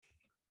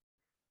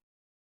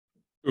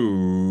Ooh,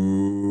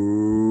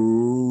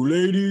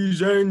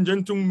 ladies and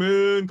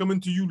gentlemen,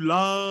 coming to you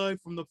live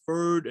from the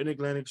Third and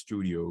Atlantic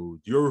Studios.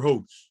 Your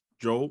host,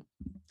 Joe.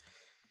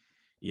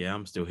 Yeah,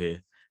 I'm still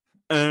here.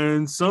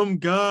 And some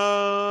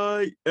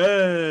guy,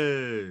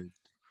 Ed.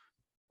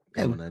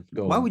 Come Yeah, on, Ed.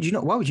 Go why on. would you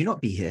not? Why would you not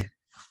be here?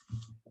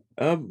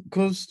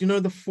 Because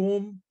the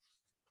form,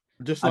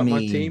 just I like my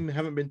mean, team,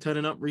 haven't been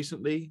turning up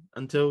recently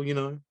until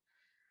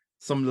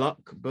some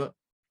luck. But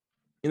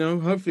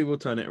hopefully we'll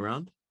turn it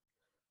around.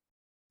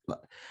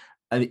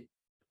 I mean,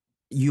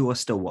 you are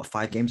still what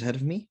 5 games ahead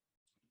of me?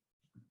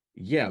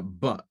 Yeah,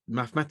 but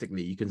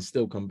mathematically, you can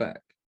still come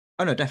back.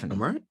 Oh no, Am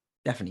definitely, I right?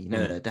 definitely,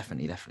 no, Yeah.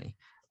 definitely.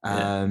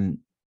 Yeah. Um,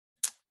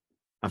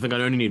 I think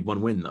I only need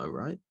one win though,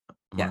 right?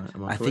 yeah,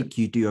 Am I I correct? think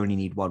you do only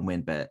need one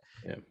win, but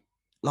Yeah.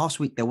 last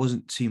week there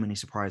wasn't too many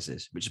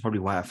surprises, which is probably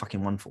why I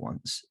fucking won for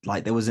once.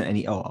 Like there wasn't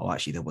any.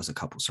 Actually, there was a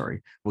couple.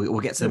 Sorry, we'll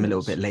get to There them a little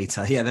was. bit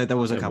later. Yeah, there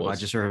was a There couple. I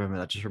was. just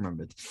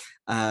remembered.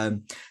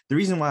 The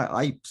reason why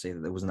I say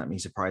that there wasn't that many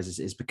surprises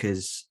is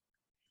because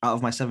out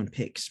of my 7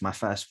 picks, my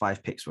first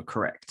 5 picks were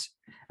correct,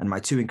 and my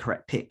 2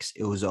 incorrect picks,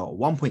 it was a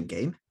 1 point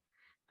game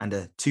and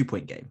a 2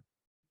 point game.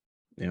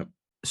 Yep.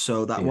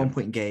 So that Yeah. 1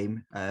 point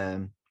game,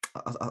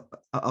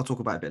 I'll talk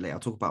about it a bit later.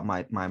 I'll talk about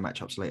my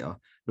matchups later.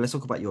 But let's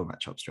talk about your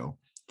matchups, Joel.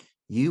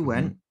 You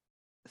went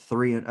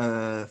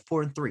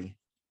 4-3,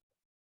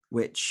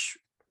 which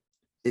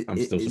I'm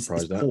still is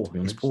surprised at, to poor. be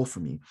It's honest. poor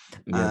from you.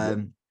 Yeah,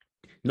 but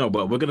no,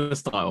 but we're gonna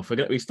start off.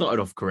 We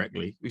started off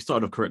correctly. We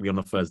started off correctly on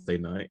a Thursday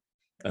night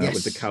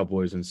with the Yes.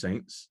 Cowboys and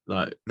Saints.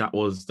 Like that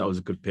was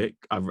a good pick.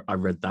 I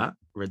read that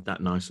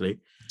nicely.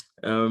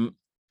 And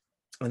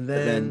But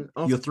then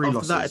then your three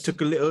after that, losses.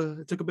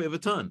 it took a bit of a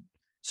turn.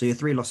 So your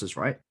 3 losses,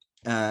 right?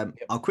 Yep.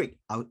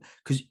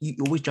 Because you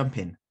always jump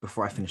in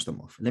before I finish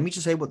them off. Let me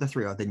just say what the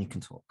 3 are, then you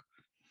can talk.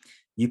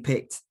 You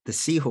picked the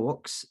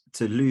Seahawks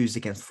to lose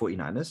against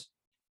 49ers.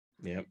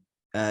 Yep.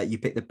 You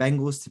picked the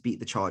Bengals to beat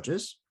the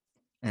Chargers.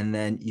 And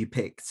then you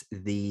picked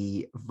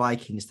the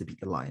Vikings to beat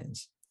the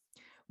Lions,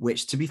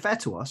 which, to be fair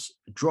to us,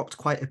 dropped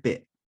quite a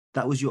bit.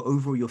 That was your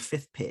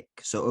 5th pick.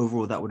 So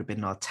overall, that would have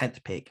been our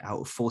 10th pick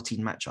out of 14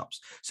 matchups.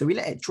 So we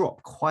let it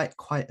drop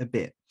quite a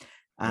bit.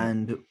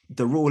 And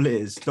the rule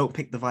is don't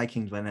pick the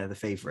Vikings when they're the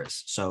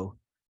favorites. So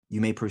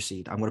you may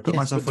proceed. I'm going to put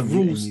myself on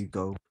mute and you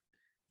go.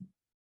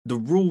 The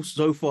rule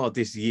so far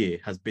this year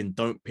has been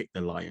don't pick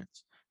the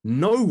Lions.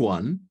 No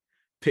one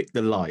picked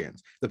the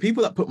Lions. The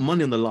people that put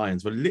money on the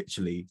Lions were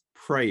literally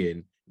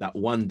praying that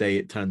one day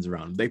it turns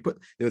around. They were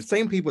the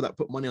same people that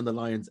put money on the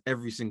Lions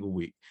every single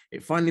week.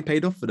 It finally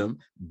paid off for them,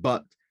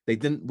 but they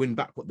didn't win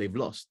back what they've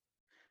lost.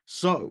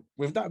 So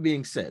with that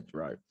being said,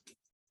 right,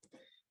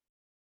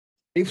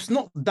 it's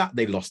not that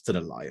they lost to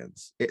the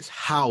Lions, it's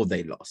how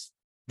they lost.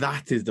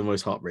 That is the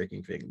most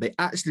heartbreaking thing. They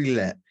actually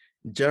let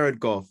Jared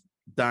Goff,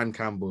 Dan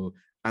Campbell,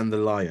 and the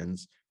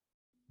Lions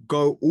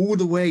go all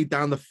the way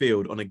down the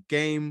field on a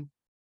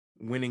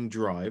game-winning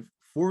drive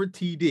for a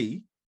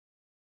TD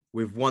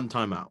with one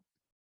timeout.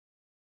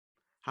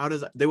 How does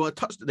that?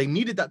 They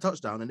needed that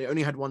touchdown, and they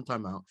only had one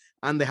timeout,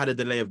 and they had a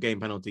delay of game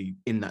penalty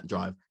in that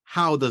drive.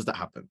 How does that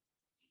happen?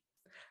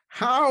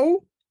 How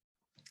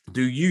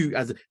do you,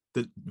 as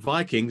the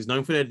Vikings,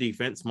 known for their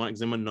defense, Mike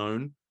Zimmer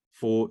known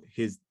for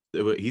he's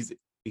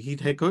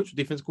head coach,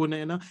 defense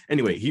coordinator now.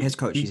 Anyway, He's head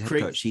coach.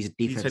 He's a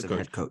defensive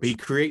head coach. But he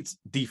creates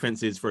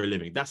defenses for a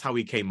living. That's how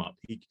he came up.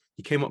 He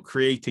came up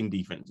creating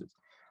defenses.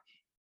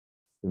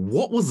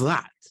 What was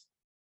that?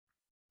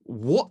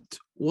 What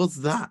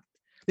was that?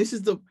 This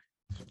is the. Do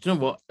you know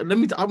what? Let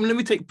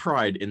me take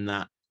pride in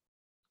that.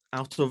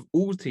 Out of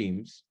all the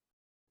teams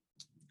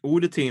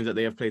that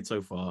they have played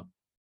so far,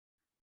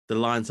 the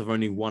Lions have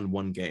only won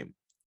one game.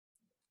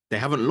 They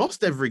haven't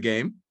lost every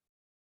game,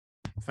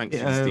 thanks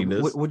to the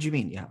Steelers. What do you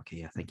mean? Yeah, okay,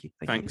 yeah, thank you.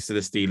 Thanks to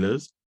the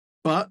Steelers.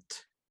 But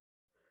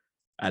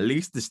at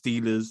least the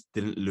Steelers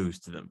didn't lose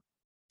to them.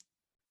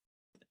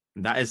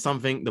 That is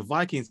something the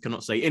Vikings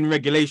cannot say in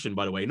regulation,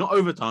 by the way, not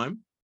overtime,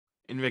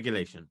 in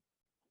regulation.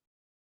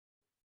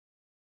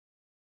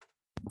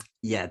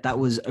 Yeah, that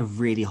was a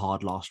really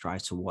hard last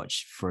drive to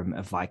watch from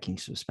a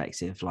Vikings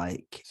perspective.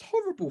 Like, it's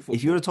horrible football.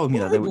 If you would have told me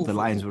that the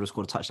Lions would have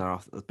scored a touchdown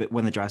after, but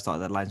when the drive started,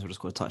 the Lions would have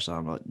scored a touchdown,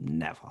 I'm like,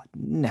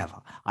 never.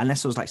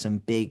 Unless it was like some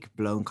big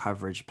blown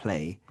coverage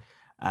play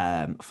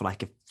for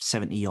like a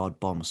 70-yard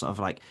bomb, sort of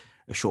like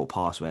a short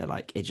pass where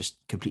like it just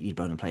completely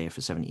blown a player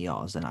for 70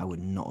 yards, then I would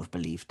not have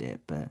believed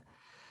it. But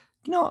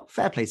you know what?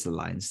 Fair play to the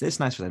Lions. It's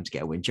nice for them to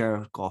get a win.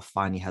 Jared Goff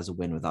finally has a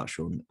win without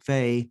Sean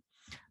McVay.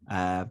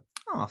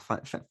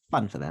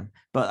 Fun for them.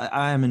 But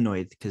I am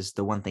annoyed because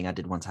the one thing I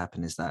did want to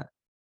happen is that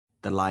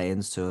the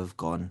Lions to have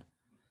gone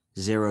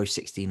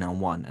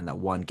 0-16-1 and that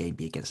one game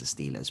be against the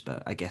Steelers.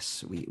 But I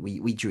guess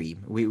we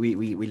dream. We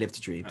live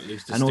to dream. At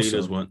least the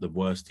Steelers weren't the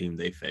worst team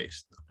they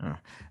faced.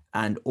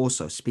 And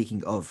also,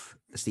 speaking of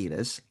the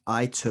Steelers,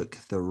 I took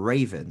the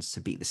Ravens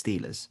to beat the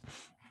Steelers.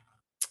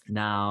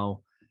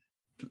 Now,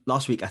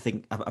 last week, I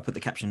think I put the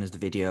caption as the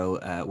video,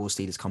 will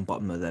Steelers come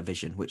bottom of their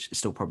division, which is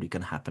still probably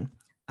going to happen.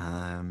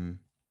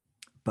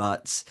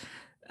 But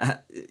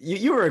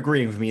You were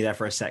agreeing with me there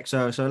for a sec.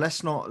 So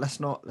let's not Yeah,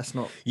 let's not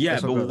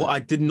but go what there. I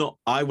did not,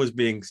 I was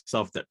being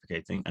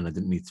self-deprecating and I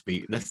didn't need to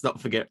be. Let's not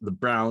forget the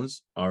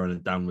Browns are on a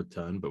downward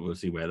turn, but we'll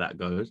see where that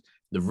goes.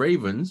 The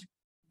Ravens,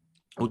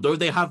 although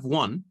they have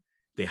won,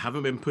 they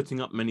haven't been putting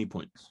up many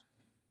points.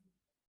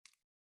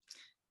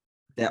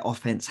 Their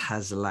offense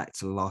has lacked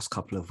the last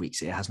couple of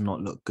weeks. It has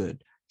not looked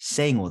good.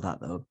 Saying all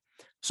that though,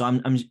 so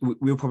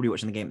we were probably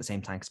watching the game at the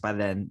same time because by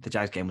then the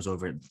Jags game was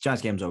over. The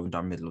Jags game was over and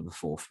done middle of the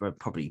fourth, but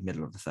probably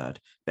middle of the third.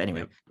 But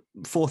anyway,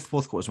 Yep. fourth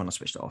quarter is when I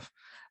switched it off,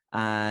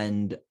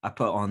 and I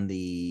put on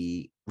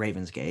the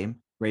Ravens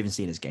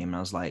Steelers game, and I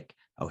was like,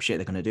 oh shit,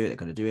 they're gonna do it. They're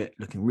gonna do it.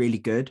 Looking really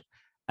good.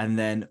 And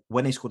then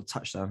when they scored a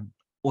touchdown,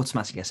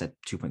 automatically I said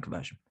 2-point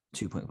conversion.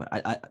 2-point.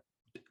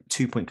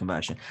 2-point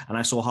conversion. And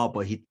I saw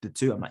Harbaugh, he did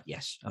 2. I'm like,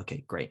 yes,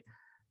 okay, great.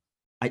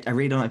 I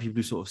really don't like people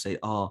who sort of say,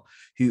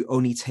 who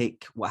only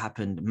take what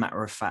happened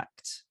matter of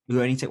fact,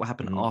 who only take what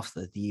happened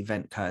after the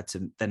event occurred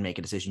to then make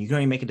a decision. You can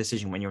only make a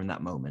decision when you're in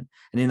that moment.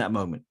 And in that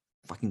moment,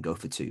 fucking go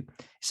for 2.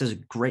 It says a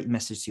great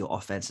message to your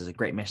offense. It's a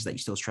great message that you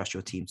still trust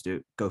your team to do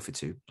it. Go for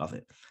 2. Love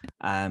it.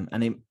 And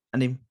they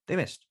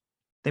missed.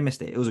 They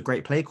missed it. It was a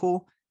great play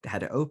call. They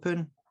had it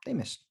open. They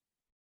missed.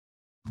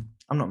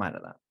 I'm not mad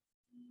at that.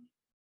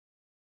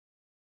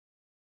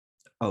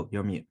 Oh,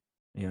 you're on mute.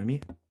 You're on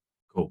mute.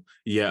 Cool.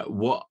 Yeah,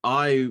 what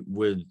I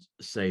would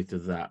say to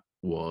that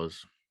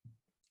was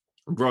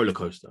roller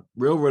coaster,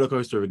 real roller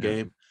coaster of a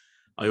game.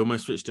 I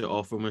almost switched it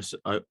off.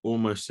 I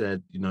almost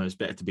said, it's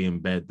better to be in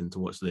bed than to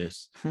watch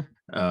this.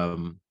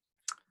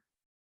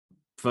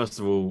 First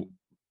of all,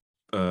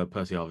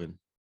 Percy Harvin,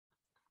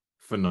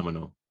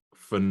 phenomenal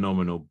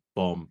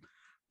bomb.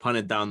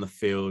 Punted down the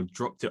field,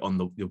 dropped it on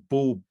the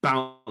ball,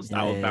 bounced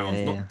out of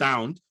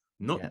bounds,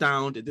 not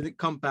downed. It didn't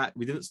come back.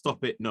 We didn't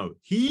stop it. No,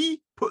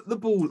 he put the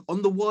ball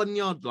on the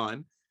 1-yard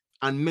line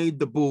and made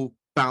the ball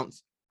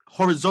bounce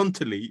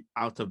horizontally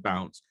out of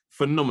bounds.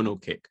 Phenomenal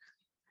kick.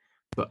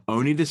 But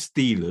only the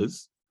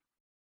Steelers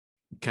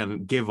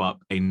can give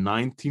up a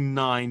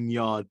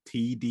 99-yard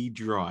TD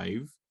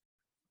drive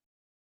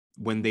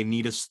when they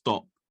need to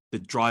stop the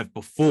drive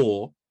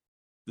before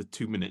the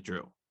 2-minute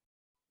drill.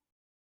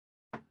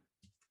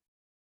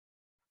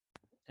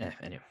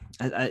 Anyway,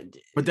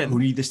 but then who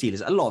need the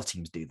Steelers? A lot of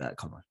teams do that.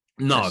 Come on.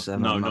 Not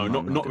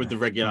with the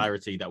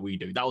regularity that we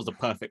do. That was a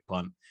perfect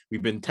punt.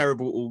 We've been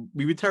terrible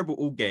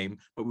all game,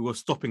 but we were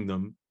stopping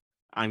them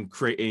and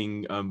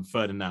creating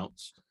third and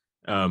outs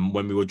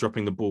when we were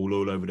dropping the ball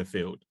all over the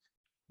field.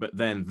 But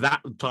then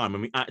that time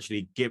when we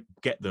actually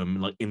get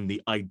them like in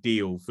the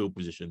ideal field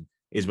position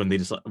is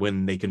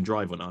when they can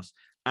drive on us.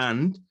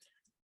 And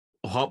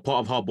part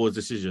of Harbaugh's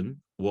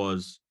decision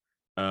was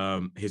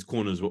his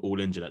corners were all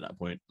injured at that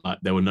point. Like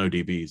there were no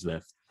DBs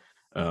left.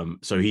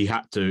 So he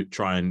had to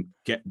try and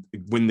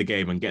win the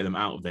game and get them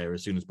out of there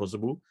as soon as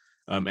possible.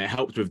 It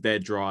helped with their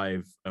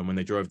drive, and when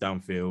they drove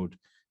downfield,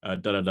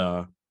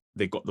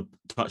 they got the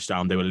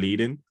touchdown. They were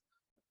leading.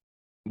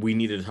 We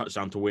needed a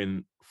touchdown to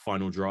win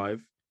final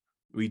drive.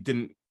 We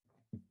didn't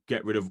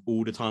get rid of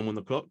all the time on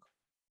the clock.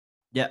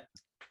 Yeah,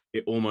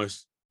 it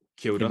almost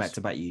killed us. Back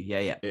to bite you.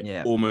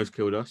 Yeah. Almost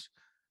killed us.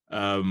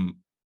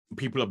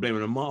 People are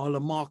blaming Lamar.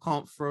 Lamar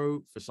can't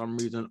throw for some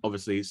reason.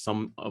 Obviously,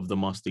 some of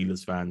them are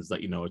Steelers fans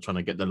that are trying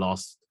to get the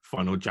last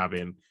final jab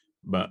in,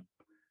 but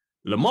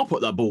Lamar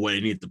put that ball where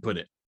he needed to put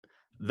it.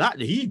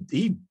 That he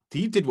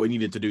did what he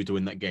needed to do to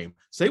win that game.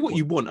 Say what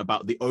you want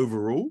about the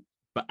overall,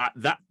 but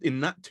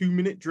in that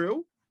 2-minute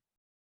drill,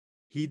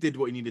 he did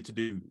what he needed to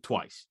do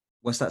twice.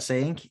 What's that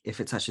saying? If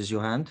it touches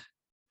your hand,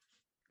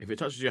 it's a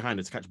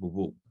catchable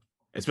ball.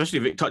 Especially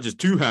if it touches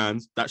 2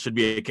 hands, that should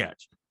be a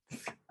catch.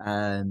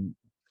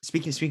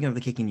 Speaking of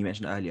the kicking you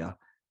mentioned earlier,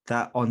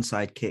 that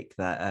onside kick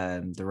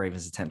that the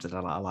Ravens attempted, I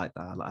like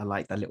that. I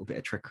like that little bit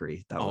of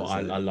trickery.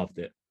 I loved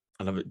it.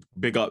 I love it.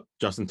 Big up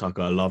Justin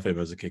Tucker. I love him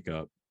as a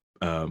kicker.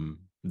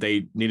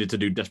 They needed to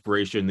do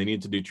desperation. They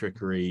needed to do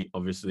trickery.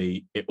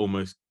 Obviously, it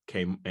almost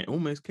came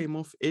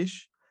off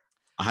ish.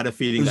 I had a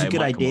feeling it was a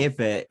good idea,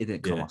 but it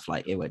didn't come off.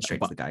 Like it went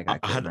straight to the guy.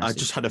 I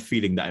just had a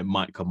feeling that it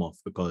might come off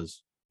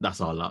because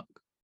that's our luck.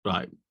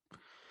 Right.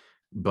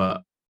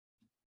 But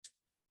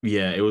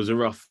yeah, it was a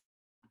rough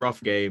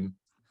game.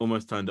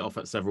 Almost turned it off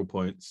at several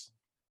points.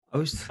 I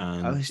was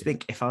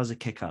think if I was a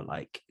kicker,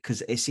 like,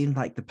 because it seemed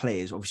like the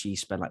players obviously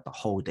spend like the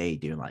whole day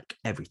doing like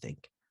everything,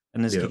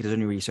 and as a kicker, there's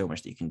only really so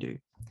much that you can do.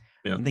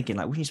 Yeah. I'm thinking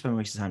like, wouldn't you spend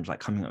most of the time like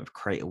coming up with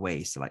creative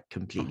ways to like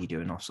completely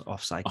do an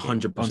offside kick?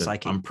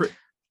 100%.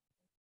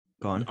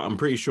 I'm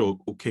pretty sure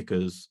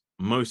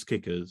most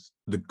kickers,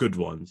 the good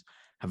ones,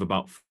 have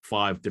about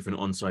 5 different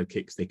onside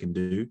kicks they can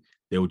do.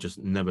 They will just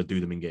never do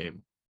them in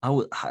game. I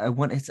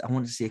wanted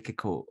to see a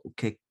kick out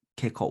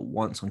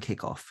once on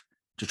kickoff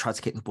to try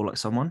to kick the ball at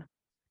someone,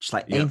 just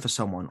like aim for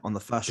someone on the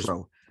first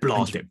row,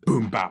 blast it,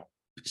 boom, bow,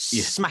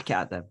 smack it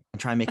at them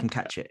and try and make them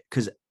catch it.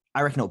 Because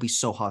I reckon it'll be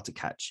so hard to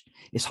catch.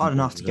 It's hard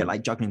enough to get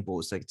like juggling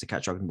balls to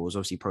catch juggling balls.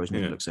 Obviously, pros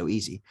make it look so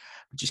easy.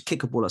 But just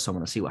kick a ball at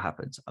someone and see what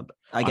happens.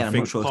 Again, I'm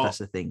not sure if that's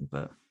the thing,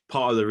 but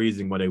part of the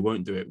reason why they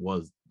won't do it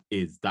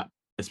is that,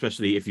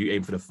 especially if you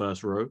aim for the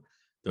first row,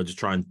 they'll just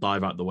try and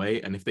dive out the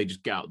way. And if they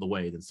just get out the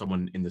way, then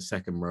someone in the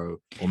second row,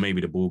 or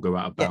maybe the ball go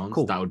out of bounds.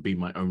 Cool. That would be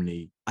my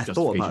only I thought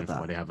justification about for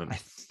that. why they haven't.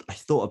 I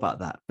thought about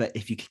that. But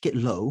if you kick it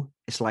low,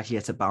 it's likely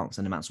to bounce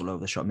and the man's all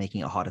over the shot,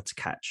 making it harder to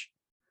catch.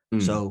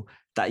 So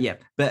that, yeah.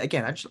 But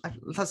again, I'd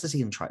love to see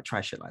them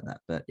try shit like that.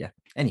 But yeah,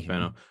 anyway. Fair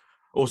enough.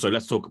 Also,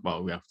 let's talk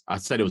about, I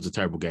said it was a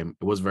terrible game.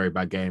 It was a very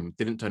bad game.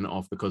 Didn't turn it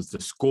off because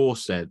the score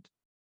said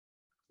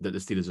that the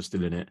Steelers are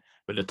still in it.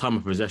 But at the time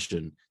of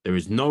possession, there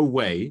is no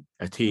way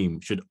a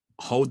team should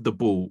hold the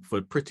ball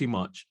for pretty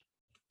much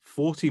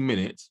 40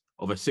 minutes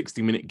of a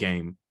 60-minute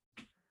game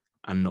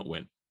and not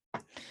win.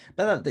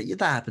 But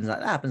that happens.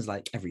 That happens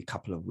like every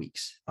couple of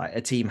weeks. Like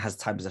a team has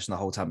time possession the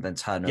whole time, then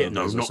turnovers. Yeah,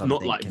 no,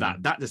 not like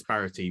that. That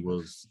disparity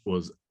was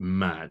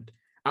mad.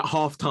 At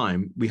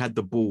halftime, we had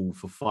the ball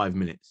for 5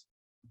 minutes.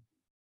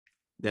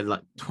 They had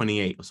like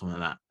 28 or something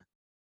like that.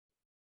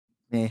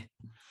 Yeah.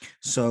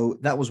 So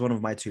that was one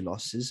of my 2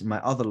 losses. My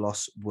other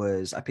loss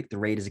was I picked the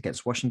Raiders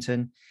against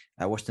Washington.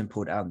 Washington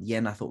pulled out at the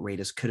end. I thought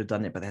Raiders could have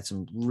done it, but they had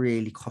some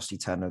really costly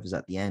turnovers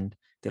at the end.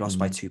 They lost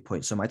by 2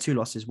 points. So my 2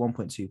 losses,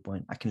 1.2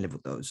 point. I can live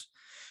with those.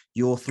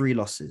 Your 3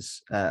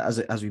 losses,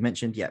 as we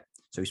mentioned, yeah.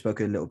 So we spoke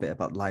a little bit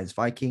about Lions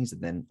Vikings,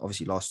 and then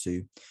obviously last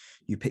 2,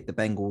 you picked the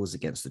Bengals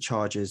against the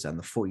Chargers and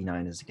the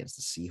 49ers against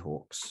the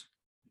Seahawks.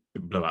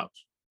 Blowouts.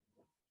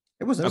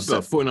 It wasn't. I've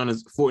got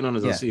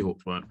 49ers and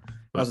Seahawks, right?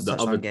 But that was a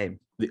touchdown game.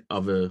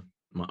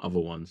 My other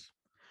ones,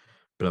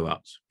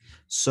 blowouts.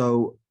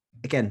 So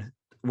again,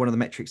 one of the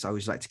metrics I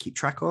always like to keep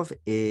track of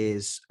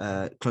is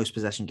close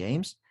possession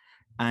games.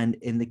 And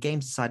in the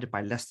games decided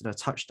by less than a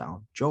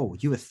touchdown, Joel,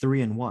 you were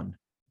 3-1.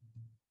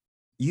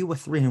 You were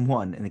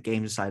 3-1 in the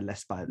game decided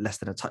by less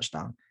than a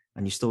touchdown,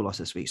 and you still lost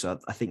this week. So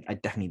I think I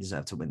definitely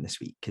deserve to win this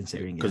week,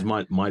 considering because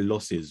my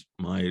losses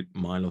are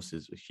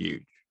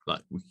huge,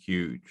 like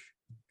huge.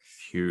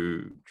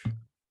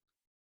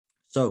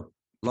 So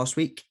last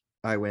week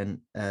I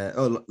went.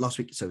 Last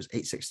week, so it was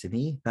 8-6 to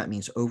me. That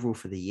means overall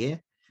for the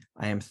year,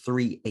 I am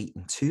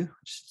 3-8-2, which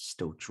is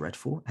still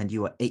dreadful, and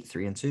you are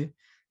 8-3-2,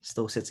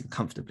 still sitting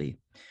comfortably.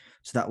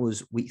 So that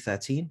was week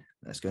 13.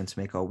 Let's go into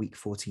make our week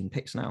 14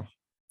 picks now.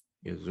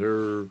 Yes,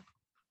 sir.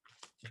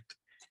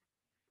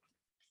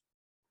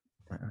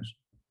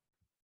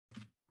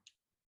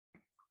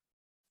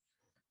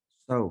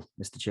 So,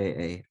 Mr.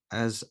 JA,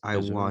 as I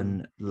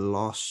won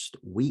last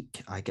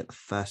week, I get the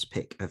first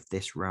pick of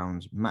this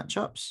round's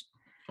matchups.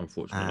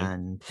 Unfortunately.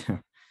 And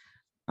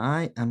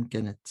I am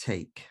going to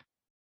take...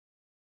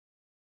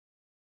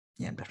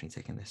 Yeah, I'm definitely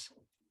taking this.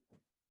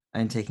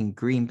 I'm taking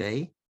Green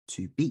Bay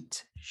to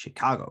beat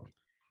Chicago.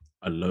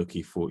 I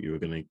low-key thought you were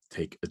going to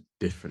take a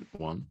different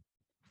one.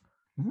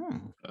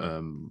 They're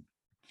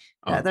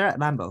at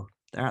Lambeau.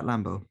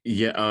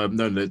 Yeah,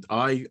 no,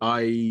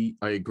 I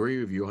agree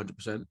with you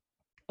 100%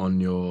 on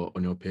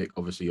your pick.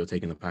 Obviously, you're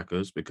taking the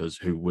Packers because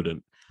who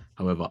wouldn't?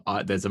 However,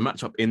 there's a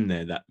matchup in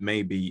there that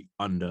may be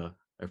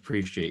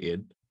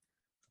underappreciated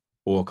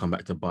or come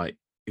back to bite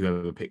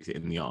whoever picks it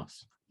in the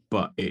ass.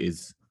 But it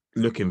is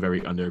looking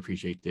very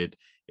underappreciated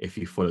if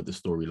you follow the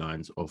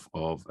storylines of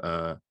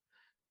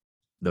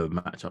the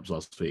matchups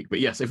last week. But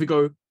yes, if we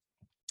go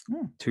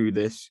to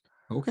this.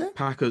 Okay.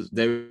 Packers,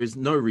 there is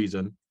no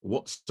reason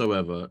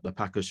whatsoever the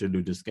Packers should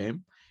lose this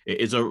game. It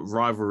is a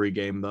rivalry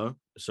game, though.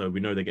 So we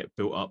know they get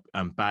built up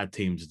and bad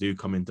teams do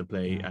come into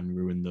play and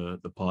ruin the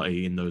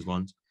party in those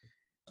ones.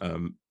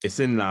 It's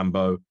in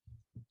Lambeau.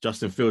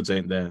 Justin Fields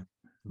ain't there,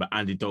 but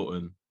Andy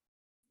Dalton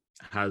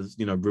has,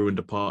 ruined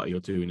a party or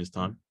two in his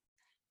time.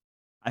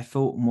 I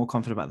felt more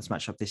confident about this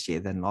matchup this year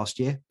than last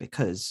year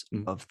because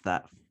of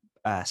that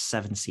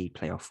 7-seed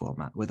playoff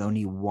format with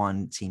only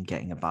one team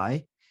getting a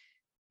bye.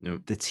 I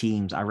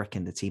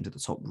reckon the teams at the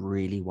top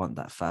really want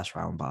that first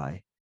round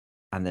bye,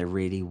 and they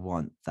really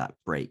want that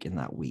break in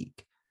that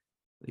week.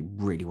 They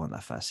really want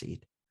that first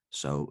seed.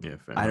 So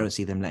I don't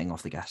see them letting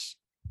off the gas.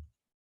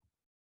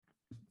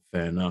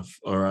 Fair enough.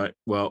 All right.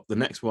 Well, the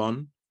next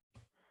one,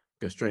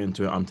 go straight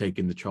into it. I'm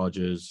taking the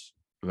Chargers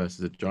versus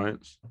the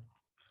Giants.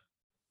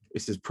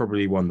 This is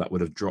probably one that would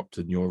have dropped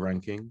in your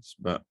rankings,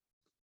 but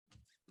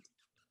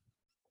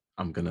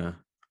I'm gonna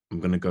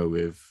go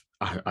with.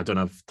 I don't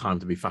have time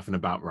to be faffing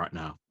about right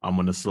now. I'm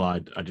on the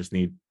slide. I just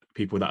need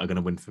people that are going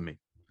to win for me.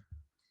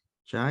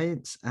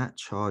 Giants at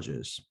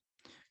Chargers.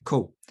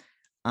 Cool.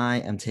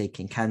 I am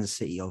taking Kansas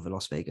City over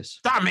Las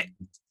Vegas. Damn it.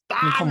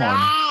 Come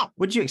on.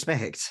 What did you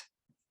expect?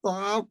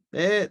 Stop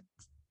it.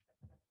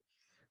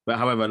 But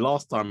however,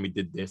 last time we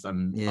did this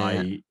and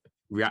I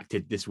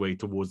reacted this way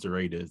towards the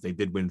Raiders, they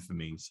did win for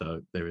me.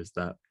 So there is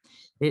that.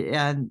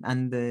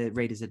 And the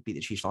Raiders did beat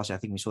the Chiefs last year. I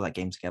think we saw that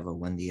game together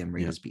when the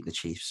Raiders beat the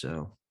Chiefs.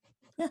 So...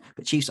 yeah,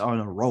 but Chiefs are on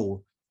a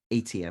roll.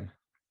 ATM.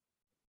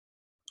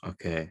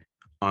 Okay,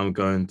 I'm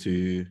going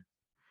to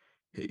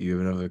hit you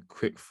with another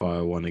quick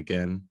fire one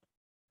again.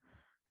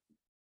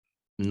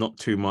 Not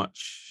too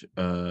much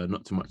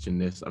in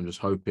this. I'm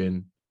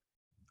hoping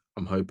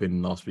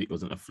last week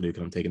wasn't a fluke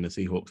and I'm taking the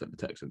Seahawks at the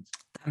Texans.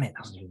 Damn it,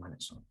 that was my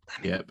next one.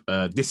 Yep.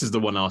 This is the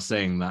one I was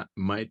saying that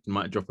might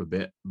drop a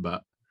bit,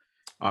 but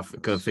I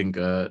think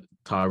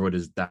Tyrod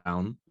is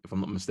down, if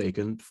I'm not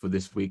mistaken, for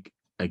this week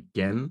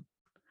again.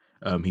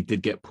 He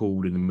did get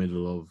pulled in the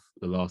middle of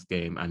the last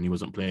game and he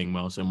wasn't playing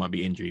well, so it might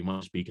be injury,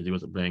 must be because he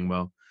wasn't playing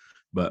well.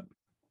 But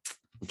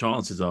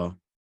chances are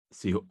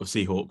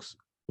Seahawks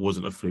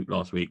wasn't a fluke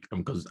last week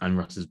and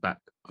Russ is back,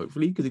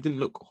 hopefully, because he didn't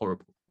look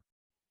horrible.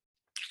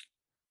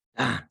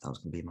 That was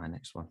going to be my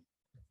next one.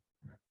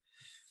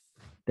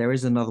 There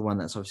is another one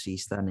that's obviously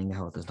standing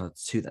out. There's not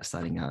two that's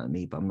standing out at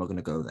me, but I'm not going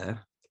to go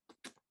there.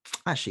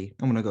 Actually,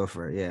 I'm going to go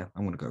for it. Yeah,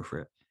 I'm going to go for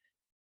it.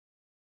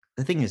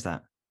 The thing is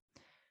that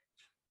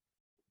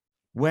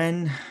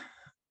when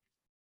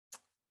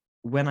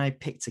I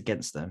picked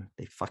against them,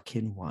 they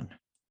fucking won.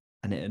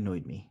 And it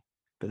annoyed me.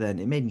 But then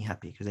it made me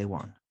happy because they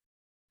won.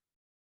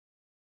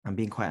 I'm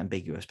being quite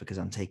ambiguous because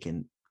I'm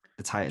taking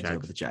the Titans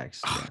over the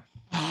Jags. Yeah.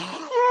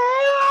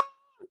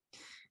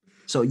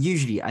 So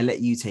usually I let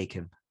you take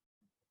him.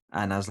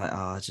 And I was like,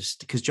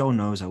 just because Joel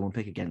knows I won't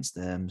pick against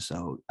them.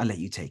 So I let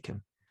you take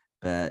him.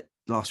 But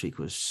last week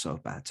was so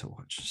bad to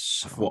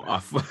watch. I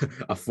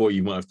thought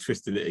you might have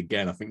twisted it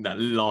again. I think that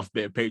last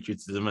bit of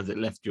patriotism as it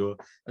left your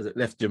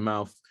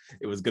mouth,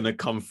 it was gonna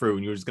come through,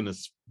 and you were just gonna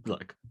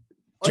like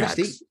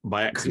Jags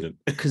by accident.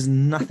 Because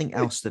nothing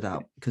else stood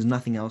out. Because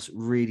nothing else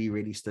really,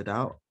 really stood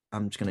out.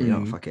 I'm just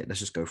gonna fuck it. Let's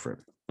just go for it.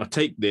 I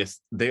take this.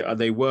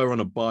 They were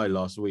on a bye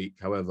last week.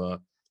 However,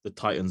 the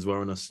Titans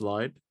were on a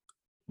slide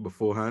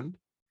beforehand.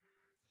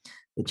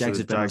 The Jags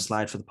have been on a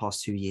slide for the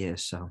past 2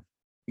 years, so.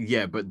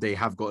 Yeah, but they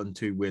have gotten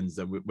 2 wins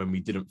when we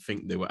didn't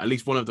think they were. At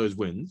least one of those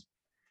wins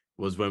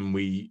was when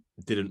we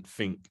didn't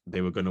think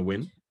they were going to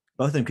win.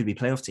 Both of them could be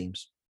playoff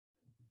teams.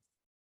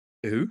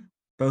 Who?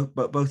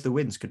 Both the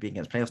wins could be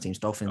against playoff teams,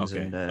 Dolphins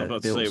and I was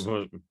about Bills.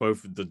 to say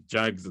both the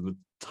Jags and the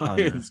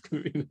Titans. Oh,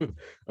 no.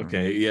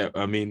 Okay, yeah.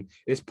 I mean,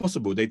 it's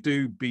possible. They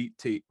do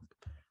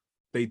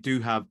they do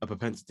have a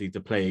propensity to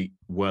play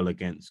well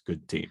against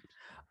good teams.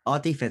 Our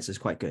defense is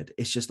quite good.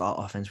 It's just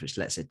our offense which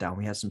lets it down.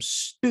 We had some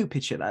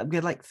stupid shit. We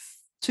had like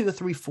 2 or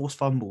 3 forced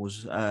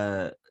fumbles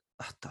the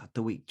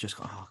week just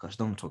got. Oh gosh,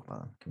 don't want to talk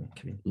about them.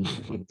 Come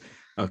in.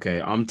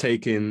 Okay, I'm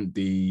taking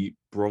the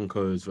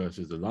Broncos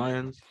versus the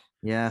Lions.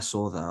 Yeah, I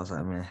saw that. I was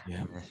like, meh.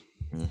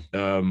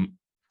 Yeah.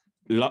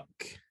 Luck.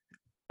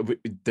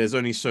 There's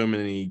only so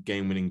many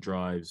game-winning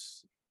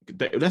drives.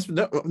 Let's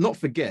not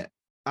forget,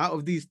 out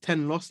of these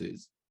 10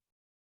 losses,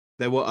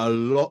 there were a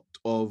lot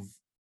of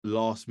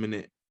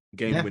last-minute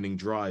game-winning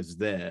drives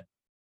there.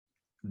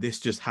 This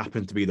just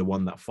happened to be the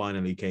one that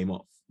finally came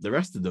off. The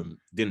rest of them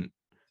didn't.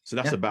 So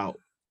that's about,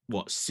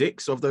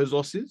 6 of those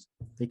losses?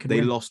 They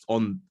lost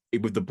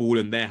with the ball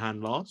in their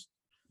hand last.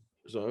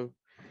 So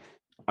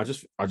I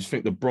just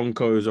think the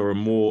Broncos are a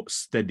more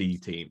steady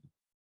team.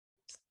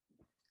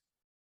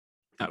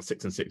 At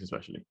 6-6,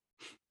 especially.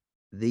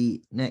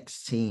 The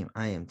next team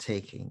I am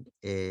taking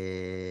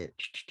is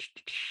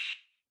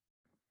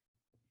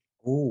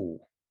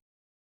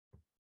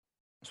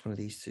it's one of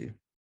these two.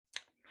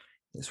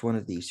 It's one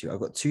of these two. I've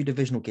got 2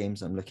 divisional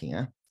games I'm looking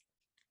at.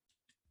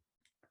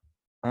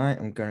 I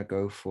am going to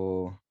go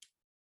for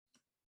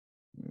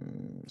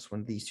it's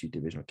one of these 2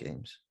 divisional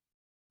games.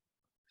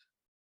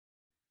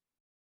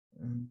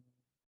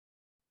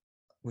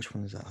 Which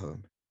one is at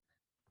home?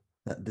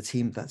 That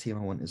team I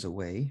want is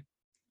away.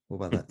 What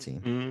about that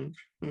team?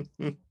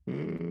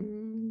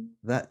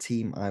 That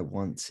team I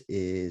want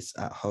is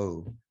at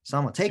home. So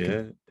I'm going to take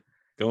them.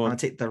 Go on. I'm going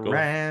to take the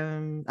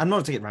Rams. I'm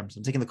not taking the Rams.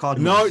 I'm taking the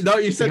Cardinals. No,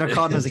 you said the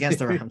Cardinals against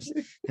the Rams.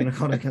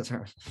 Against the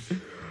Rams.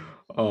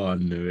 Oh, I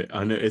knew it.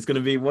 It's going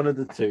to be one of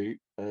the 2.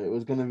 It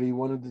was going to be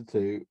one of the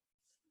 2.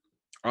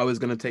 I was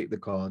going to take the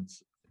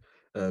Cards.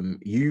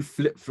 You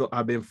flip-flop.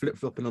 I've been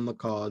flip-flopping on the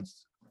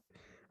Cards.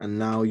 And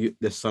now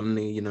they're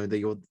suddenly,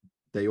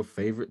 they're your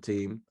favorite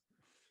team.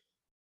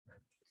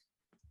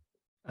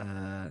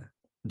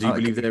 Do you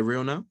believe they're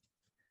real now?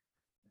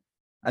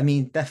 I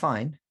mean, they're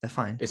fine. They're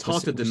fine. It's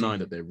hard to deny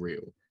that they're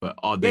real, but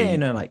are they?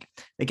 Yeah,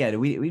 again,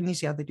 we need to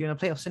see how they do in the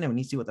playoffs. We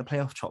need to see what the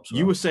playoff chops were.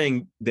 You were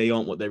saying they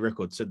aren't what their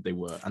record said they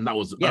were, and that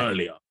was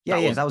earlier.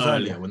 That was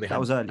earlier.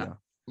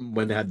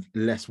 When they had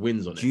less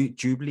wins on it.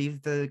 Do you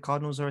believe the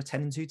Cardinals are a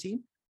 10-2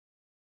 team?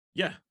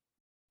 Yeah.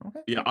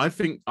 Okay. Yeah, I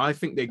think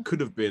they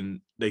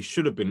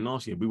should have been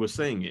last year. We were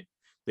saying it.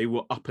 They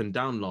were up and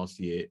down last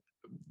year.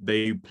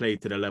 They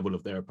played to the level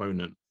of their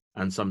opponent,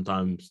 and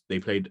sometimes they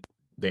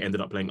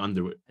ended up playing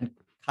under it. And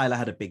Kyler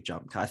had a big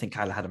jump. I think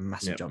Kyler had a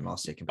massive jump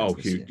last year compared to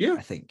this huge. year. Yeah,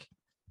 I think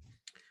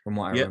from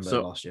what I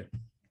remember last year.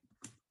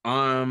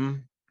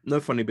 No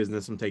funny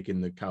business. I'm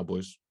taking the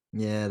Cowboys.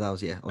 Yeah, that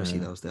was obviously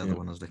that was the other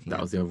one I was looking at.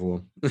 That was the other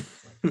one.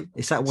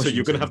 It's that Washington. So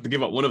you're gonna have to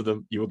give up one of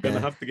them. You were gonna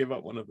have to give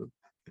up one of them.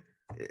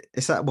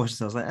 It's that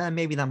Washington. I was like,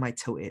 maybe that might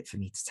tilt it for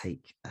me to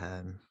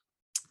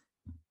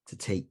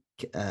take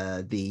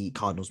the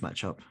Cardinals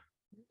matchup.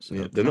 So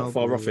they're not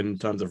far off in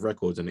terms of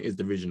records, and it is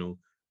divisional,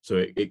 so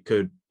it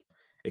could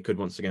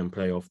once again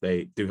play off.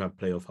 They do have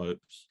playoff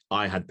hopes.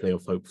 I had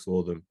playoff hopes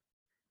for them.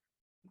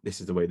 This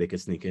is the way they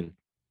could sneak in.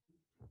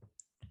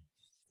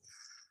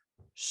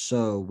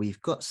 So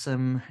we've got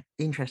some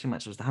interesting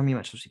matchups. How many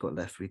matchups we got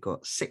left? We've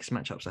got 6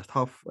 matchups left,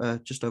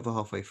 just over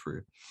halfway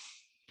through.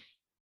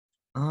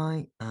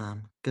 I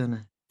am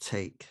gonna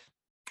take.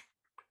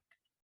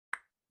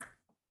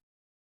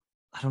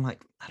 I don't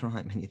like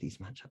many of these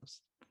matchups.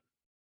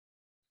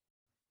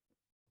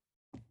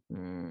 I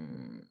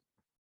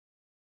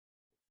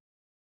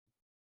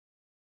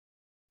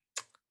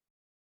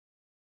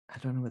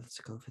don't know whether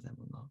to go for them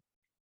or not.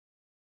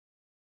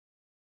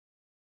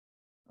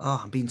 Oh,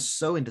 I'm being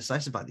so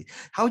indecisive about these.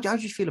 How do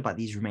you feel about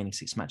these remaining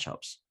 6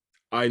 matchups?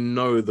 I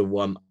know the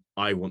one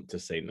I want to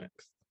say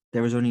next.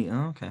 There was only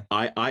okay.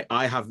 I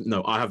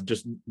have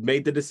just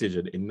made the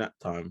decision in that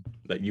time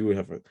that you would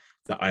have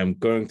that I am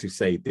going to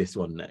say this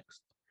one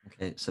next.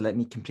 Okay, so let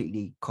me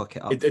completely cock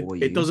it up for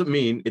you. It doesn't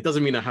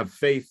mean I have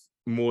faith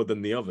more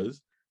than the others.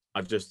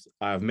 I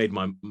have made up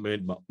my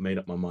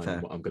mind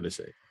on what I'm going to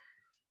say.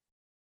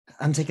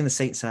 I'm taking the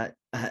Saints at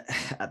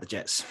the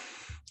Jets.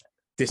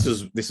 This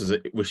was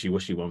a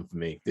wishy-washy one for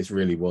me. This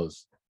really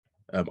was.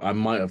 I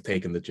might have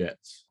taken the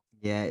Jets.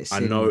 Yeah, I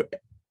know.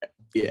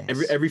 Yeah,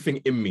 everything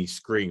in me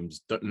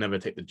screams don't never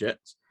take the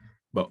Jets.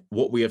 But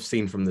what we have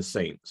seen from the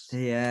Saints,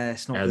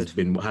 it's not has good.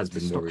 been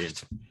worrying.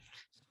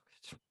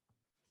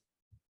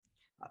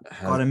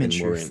 Gardner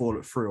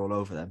Minshew threw all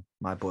over them,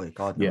 my boy.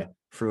 Gardner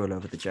threw all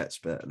over the Jets.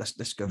 But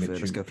let's go for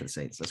the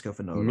Saints. Let's go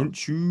for Nola.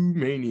 Minshew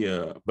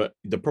mania. But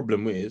the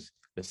problem is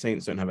the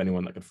Saints don't have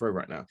anyone that can throw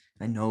right now.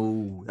 I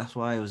know. That's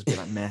why I was a bit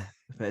like meh.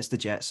 But it's the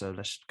Jets, so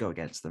let's go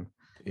against them.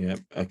 Yeah.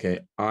 Okay.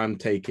 I'm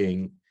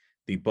taking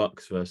the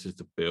Bucks versus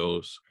the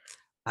Bills.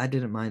 I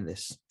didn't mind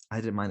this.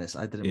 I didn't mind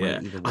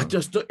either one.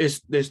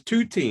 There's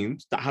 2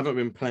 teams that haven't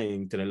been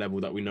playing to the level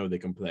that we know they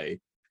can play.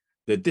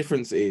 The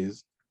difference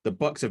is the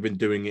Bucks have been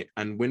doing it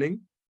and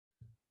winning.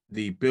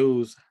 The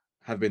Bills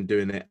have been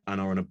doing it and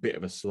are on a bit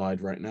of a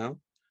slide right now,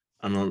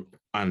 and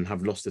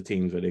have lost the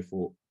teams where they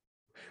thought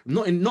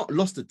not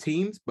lost the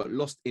teams, but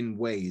lost in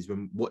ways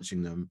when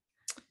watching them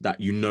that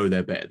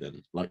they're better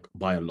than, like,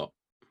 by a lot.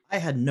 I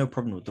had no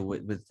problem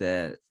with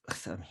the. I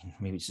mean,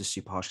 maybe it's just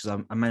super harsh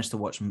because I managed to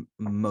watch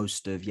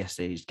most of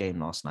yesterday's game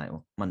last night,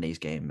 or Monday's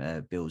game,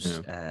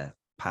 Bills,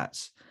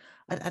 Pats.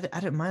 I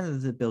didn't mind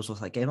that the Bills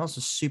lost that game. That was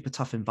a super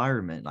tough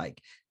environment.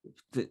 Like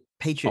the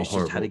Patriots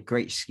just had a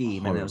great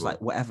scheme, and it was like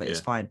whatever, it's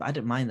fine. But I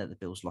didn't mind that the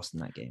Bills lost in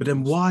that game. But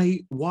then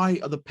why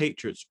are the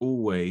Patriots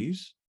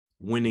always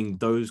winning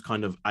those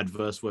kind of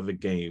adverse weather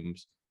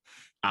games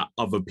at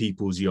other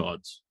people's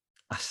yards?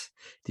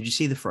 Did you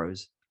see the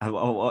throws?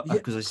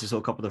 Because I saw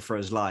a couple of the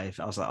throws live.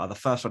 I was like, the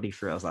first one he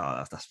threw, I was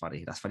like, that's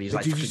funny. That's funny. He's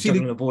like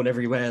juggling the ball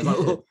everywhere. Like,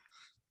 oh.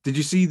 Did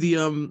you see the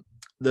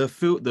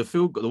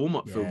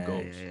warm-up field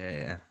goals?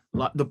 Yeah.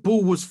 Like the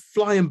ball was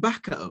flying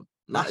back at him.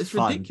 Like, it's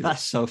ridiculous.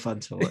 That's so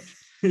fun to watch.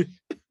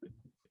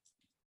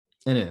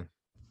 Anyway,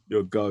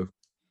 you'll go.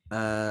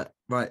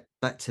 Right,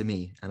 back to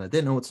me. And I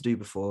didn't know what to do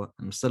before.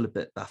 I'm still a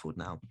bit baffled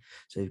now.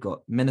 So you've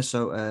got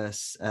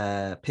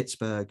Minnesota,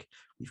 Pittsburgh.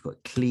 We've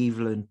got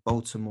Cleveland,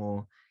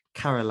 Baltimore,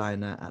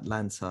 Carolina,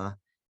 Atlanta,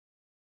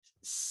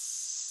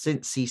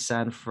 Cincy,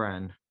 San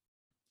Fran.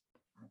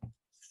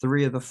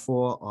 3 of the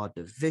 4 are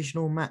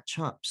divisional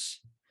matchups.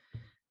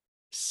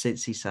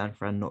 Cincy, San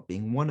Fran not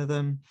being one of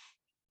them.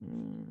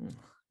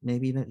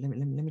 Maybe let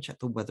me check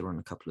the weather on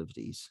a couple of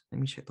these.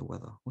 Let me check the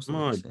weather.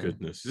 My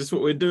goodness, is this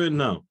what we're doing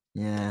now?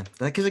 Yeah,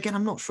 because again,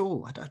 I'm not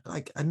sure.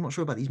 I'm not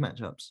sure about these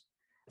matchups.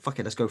 Fuck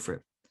it, let's go for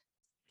it.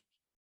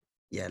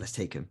 Yeah, let's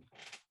take them.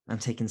 I'm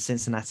taking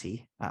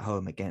Cincinnati at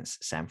home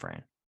against San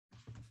Fran.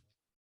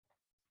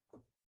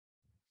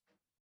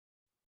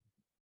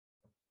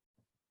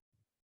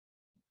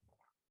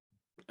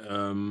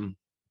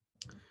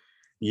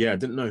 Yeah, I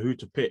didn't know who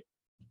to pick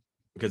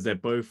because they're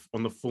both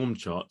on the form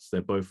charts.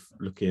 They're both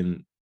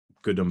looking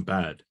good and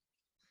bad.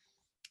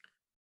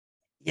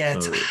 Yeah,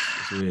 so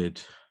it's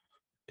weird.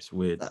 It's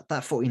weird. That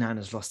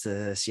 49ers loss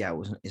to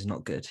Seattle is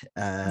not good.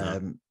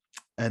 No.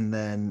 And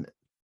then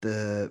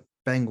the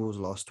Bengals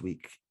last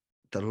week,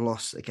 the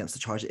loss against the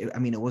Chargers. I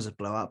mean, it was a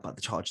blowout, but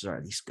the Chargers are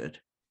at least good.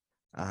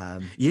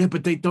 Yeah,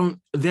 but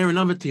they're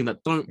another team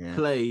that don't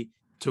play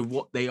to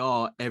what they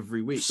are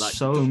every week. Like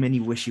many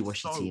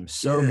wishy-washy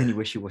teams. Many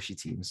wishy-washy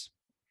teams.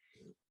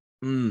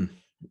 But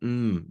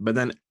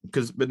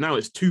now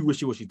it's 2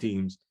 wishy-washy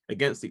teams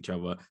against each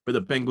other. But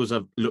the Bengals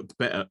have looked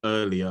better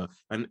earlier,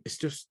 and it's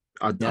just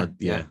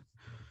yeah.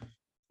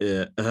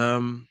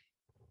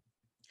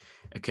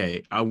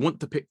 Okay, I want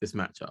to pick this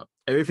matchup.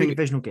 3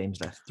 divisional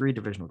games left. 3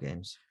 divisional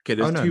games. Okay,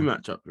 there's 2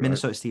 matchups. Right?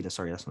 Minnesota Steelers.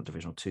 Sorry, that's not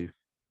divisional. 2.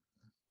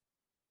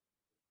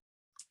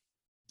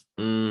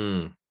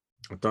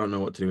 I don't know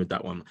what to do with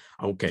that one.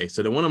 Okay,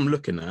 so the one I'm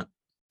looking at,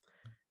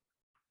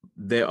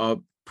 there are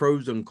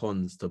pros and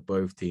cons to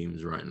both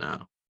teams right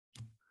now,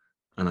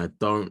 and I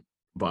don't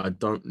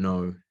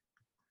know.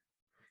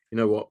 You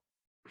know what?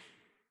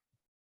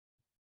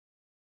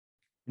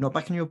 You're not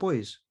backing your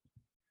boys.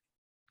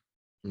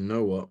 You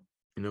know what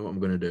I'm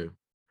gonna do?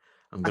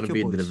 I'm gonna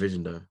be in the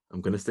division though.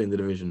 I'm gonna stay in the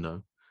division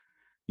though.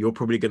 You're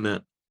probably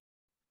gonna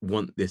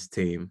want this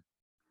team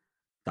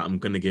that I'm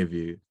gonna give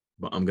you,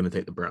 but I'm gonna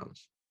take the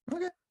Browns.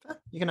 Okay,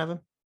 you can have them.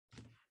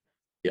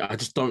 Yeah, I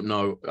just don't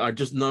know. I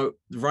just know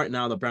right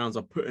now the Browns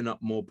are putting up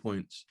more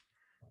points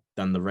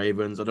than the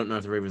Ravens. I don't know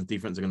if the Ravens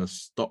defense are going to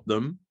stop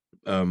them,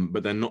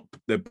 but they're not.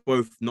 They're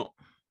both not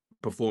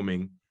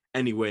performing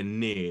anywhere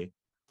near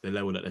the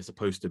level that they're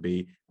supposed to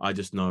be. I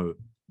just know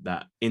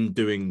that in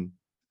doing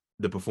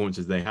the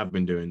performances they have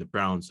been doing, the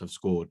Browns have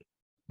scored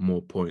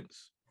more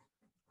points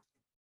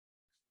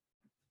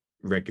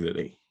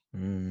regularly.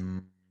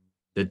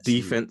 The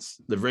defense,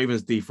 the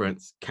Ravens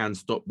defense can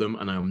stop them,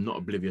 and I'm not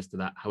oblivious to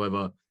that.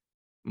 However,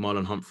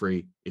 Marlon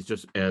Humphrey is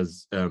just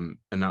as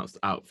announced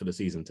out for the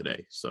season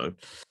today. So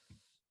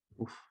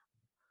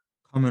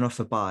coming off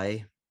a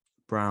bye,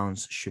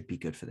 Browns should be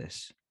good for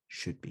this.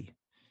 Should be.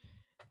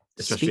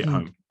 Especially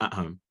at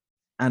home.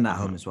 And at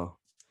home as well.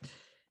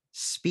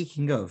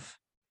 Speaking of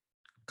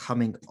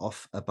coming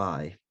off a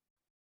bye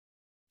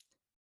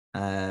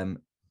and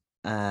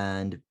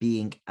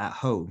being at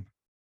home,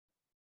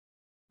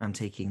 I'm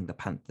taking the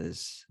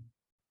Panthers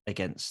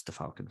against the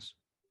Falcons.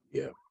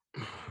 Yeah.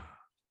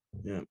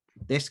 Yeah.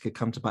 This could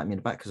come to bite me in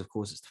the back because, of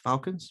course, it's the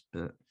Falcons,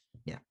 but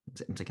yeah,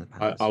 I'm taking the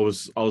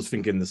Panthers. I was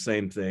thinking the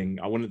same thing.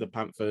 I wanted the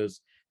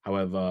Panthers.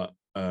 However,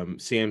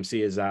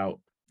 CMC is out.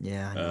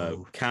 Yeah, I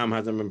know. Cam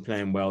hasn't been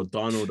playing well.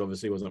 Donald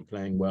obviously wasn't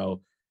playing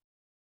well.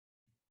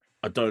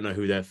 I don't know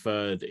who their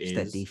third is.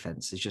 Their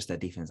defense. It's just their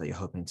defense that you're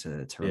hoping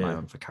to rely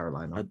on for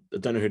Carolina. I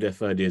don't know who their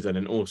third is. And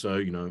then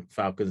also,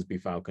 Falcons be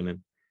falconing.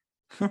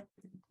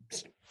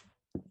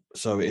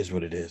 So it is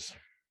what it is.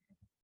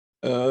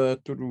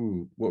 What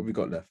have we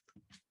got left?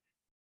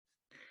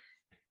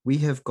 We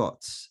have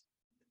got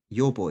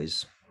your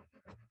boys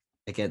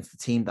against the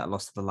team that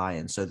lost to the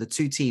Lions. So the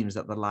two teams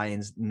that the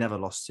Lions never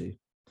lost to.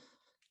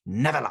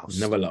 Never lost.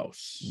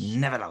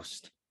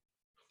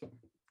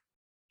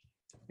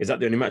 Is that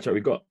the only matchup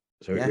we got?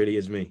 So it really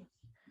is me.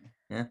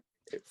 Yeah.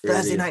 Really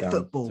Thursday night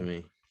football. To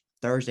me.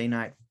 Thursday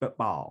night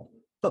football.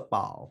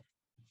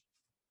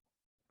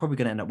 Probably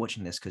going to end up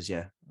watching this because,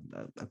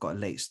 I've got a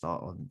late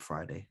start on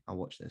Friday. I'll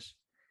watch this. To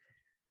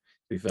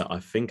be fair, I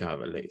think I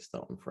have a late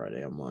start on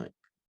Friday. I might.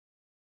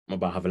 I'm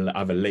about to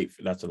have a late.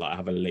 That's a lot. I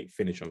have a late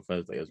finish on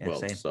Thursday as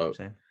well.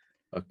 Same.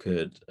 I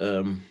could.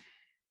 I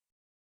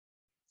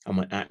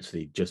might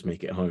actually just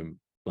make it home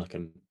like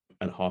a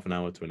half an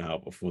hour to an hour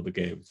before the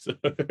game. So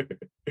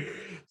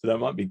that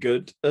might be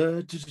good.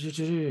 It'll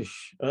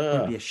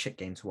be a shit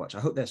game to watch. I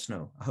hope there's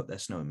snow.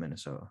 In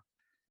Minnesota.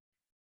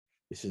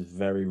 This is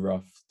very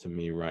rough to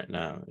me right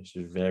now. This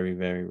is very,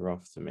 very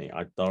rough to me.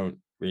 I don't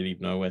really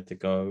know where to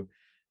go.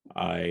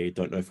 I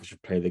don't know if I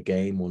should play the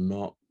game or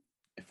not.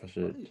 If I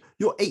should.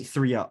 You're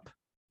 8-3 up.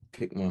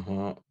 Kick my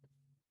heart.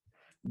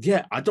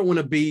 Yeah, I don't want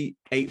to be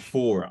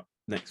 8-4 up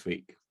next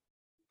week.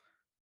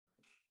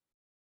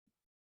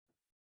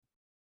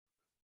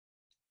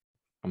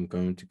 I'm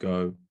going to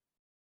go.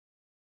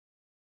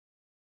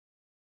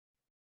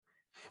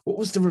 What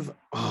was the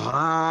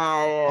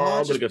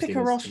I'm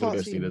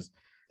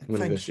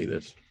going to go see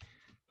this.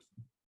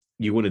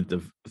 You wanted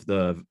the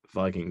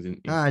Vikings,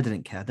 didn't you? I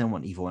didn't care. I didn't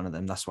want either one of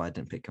them. That's why I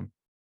didn't pick them.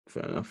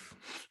 Fair enough.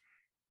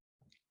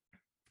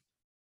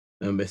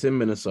 It's in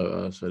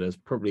Minnesota, so there's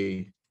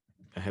probably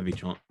a heavy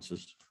chance of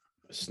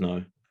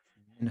snow.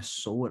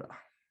 Minnesota.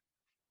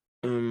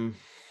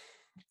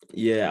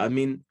 Yeah, I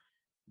mean,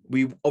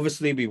 we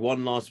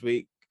won last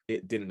week.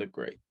 It didn't look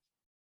great.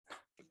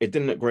 It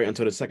didn't look great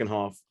until the second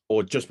half,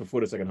 or just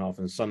before the second half,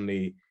 and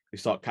suddenly we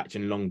start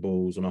catching long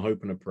balls on a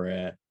hope and a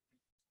prayer.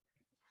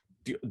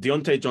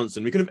 Deontay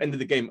Johnson, we could have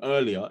ended the game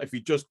earlier if he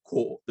just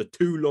caught the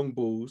two long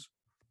balls.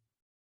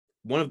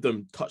 One of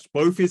them touched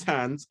both his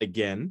hands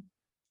again.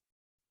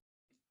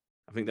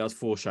 I think that was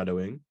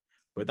foreshadowing,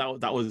 but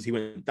that was he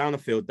went down the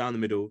field, down the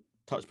middle,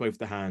 touched both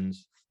the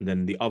hands, and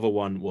then the other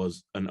one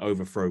was an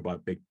overthrow by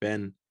Big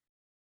Ben,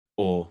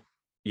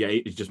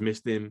 it just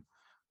missed him.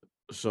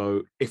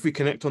 So if we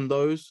connect on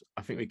those,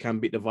 I think we can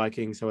beat the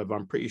Vikings. However,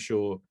 I'm pretty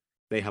sure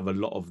they have a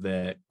lot of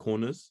their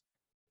corners,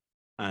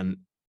 and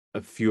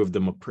a few of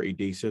them are pretty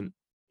decent.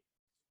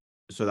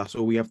 So that's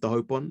all we have to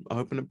hope on. I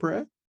hope in a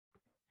prayer.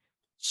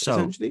 So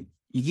essentially,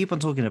 you keep on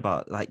talking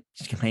about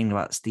complaining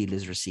about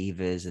Steelers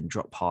receivers and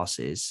drop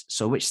passes.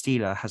 So which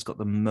Steeler has got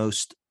the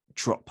most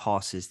drop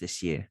passes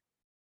this year?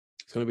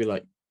 It's going to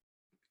be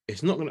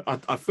it's not going to,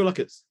 I feel like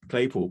it's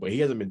Claypool, but he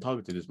hasn't been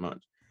targeted as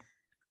much.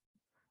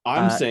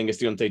 I'm saying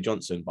it's Deontay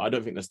Johnson, but I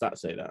don't think the stats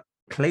say that.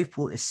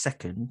 Claypool is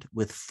second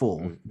with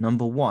 4.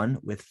 Number 1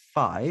 with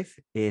 5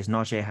 is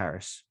Najee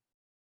Harris.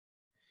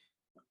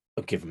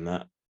 I'll give him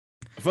that.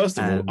 First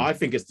of all, I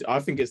think it's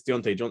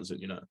Deontay Johnson.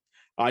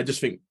 I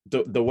just think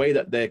the way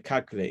that they're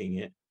calculating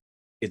it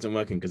isn't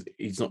working because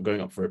he's not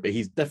going up for it. But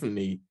he's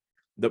definitely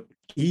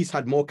he's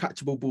had more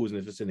catchable balls in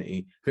the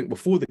vicinity. I think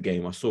before the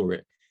game, I saw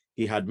it.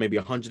 He had maybe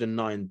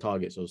 109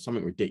 targets or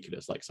something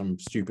ridiculous, like some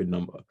stupid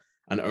number,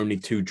 and only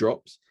 2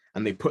 drops.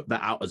 And they put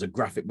that out as a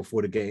graphic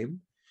before the game.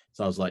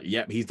 So I was like,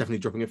 yep, he's definitely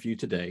dropping a few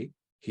today.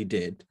 He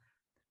did.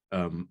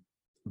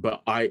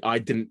 But I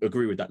didn't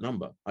agree with that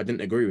number. I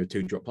didn't agree with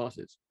 2 drop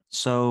passes.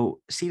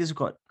 So Steelers have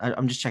got,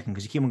 I'm just checking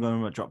because you keep on going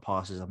about drop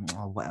passes.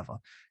 Whatever.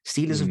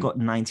 Steelers have got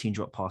 19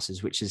 drop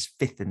passes, which is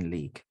 5th in the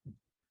league.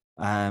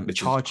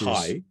 which is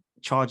high.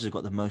 Chargers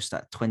got the most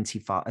at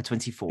 24.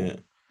 Yeah.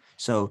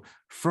 So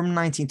from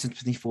 19 to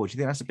 24, do you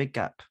think that's a big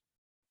gap?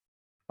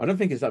 I don't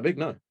think it's that big,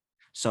 no.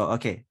 So,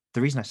 okay,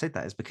 the reason I said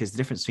that is because the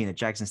difference between the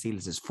Jags and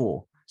Steelers is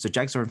 4. So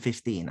Jags are on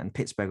 15 and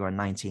Pittsburgh are on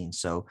 19.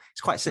 So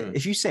it's quite,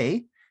 if you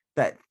say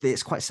that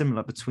it's quite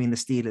similar between the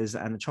Steelers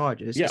and the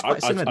Chargers, it's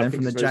quite similar then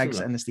from the Jags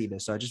and the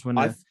Steelers. So I just want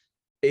to...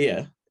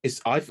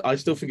 I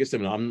still think it's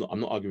similar. I'm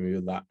not arguing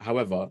with that.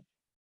 However,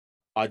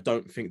 I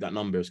don't think that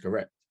number is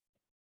correct.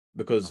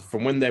 Because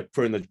from when they're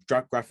putting the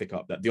graphic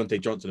up that Deontay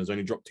Johnson has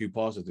only dropped 2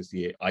 passes this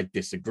year, I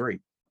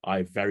disagree.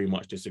 I very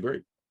much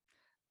disagree.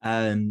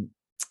 I'm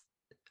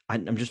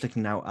just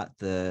looking now at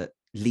the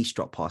least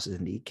drop passes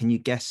in the league. Can you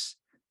guess?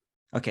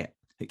 Okay,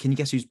 can you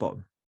guess who's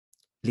bottom?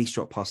 Least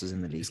drop passes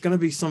in the league. It's going to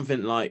be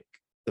something like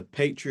the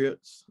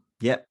Patriots.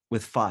 Yep,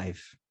 with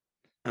 5.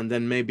 And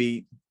then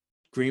maybe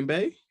Green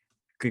Bay.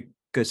 Good.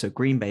 So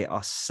Green Bay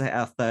are set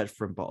out third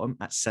from bottom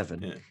at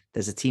 7. Yeah.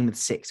 There's a team with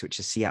 6, which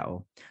is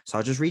Seattle. So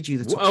I'll just read you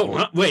the top.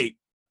 Oh, wait,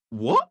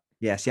 what?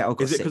 Yeah, Seattle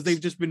got 6. Is it because they've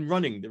just been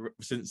running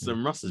since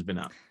Russ has been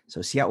out?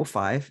 So Seattle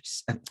 5,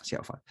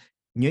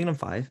 New England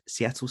 5,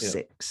 Seattle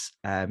 6,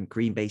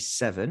 Green Bay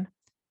 7,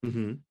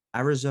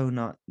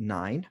 Arizona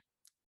 9.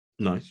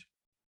 Nice.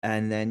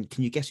 And then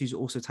can you guess who's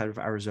also tied with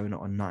Arizona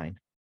on 9?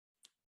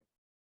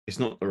 It's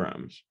not the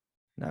Rams.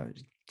 No,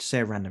 just say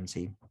a random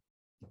team.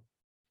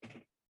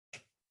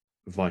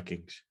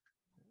 Vikings.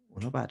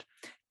 Well, not bad.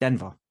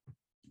 Denver.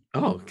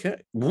 Oh,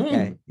 okay.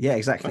 Yeah,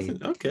 exactly.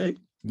 Okay.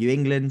 New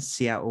England,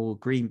 Seattle,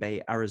 Green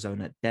Bay,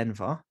 Arizona,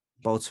 Denver,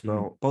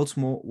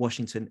 Baltimore,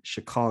 Washington,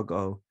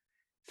 Chicago,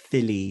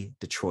 Philly,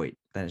 Detroit.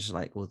 Then it's just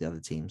like all the other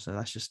teams. So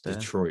that's just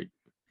Detroit.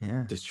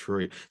 Yeah,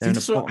 Detroit.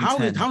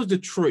 How's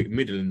Detroit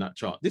middle in that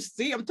chart?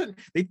 I'm telling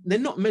you, they're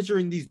not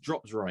measuring these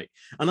drops right.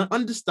 And I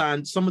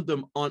understand some of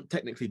them aren't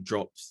technically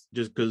drops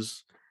just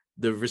because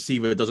the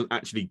receiver doesn't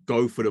actually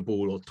go for the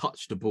ball or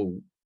touch the ball,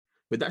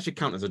 but that should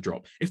count as a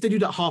drop. If they do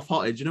that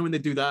half-hearted, when they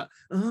do that,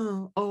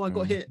 I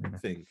got hit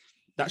thing,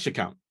 that should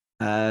count.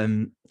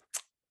 And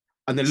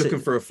they're looking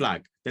for a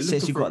flag.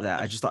 Since you got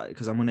that, I just thought,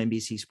 because I'm on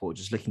NBC Sport,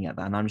 just looking at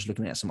that, and I'm just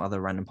looking at some other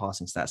random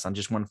passing stats. I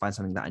just want to find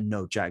something that I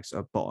know Jags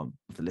are bottom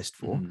of the list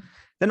for.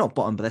 They're not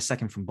bottom, but they're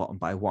second from bottom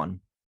by 1.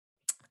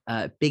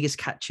 Biggest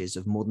catches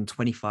of more than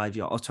 25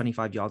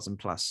 yards and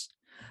plus.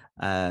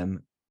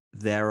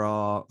 There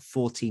are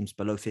 4 teams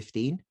below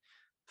 15: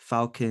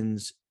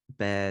 Falcons,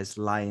 Bears,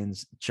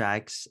 Lions,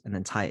 Jags, and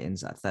then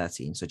Titans at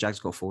 13. So Jags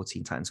got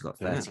 14, Titans got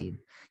 13.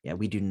 Yeah,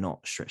 we do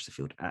not stretch the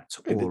field at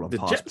all.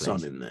 The Jets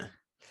aren't in there.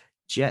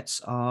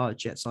 Jets are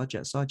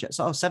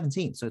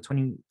 17, so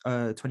 21.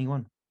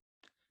 Steelers.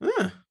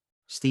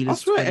 I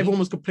swear 20. Everyone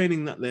was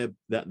complaining that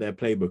their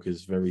playbook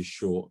is very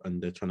short and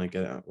they're trying to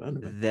get it out.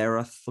 There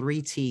are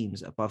 3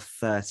 teams above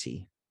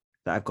 30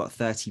 that have got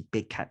 30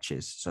 big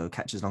catches, so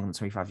catches longer than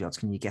 25 yards.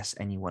 Can you guess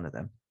any one of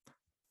them?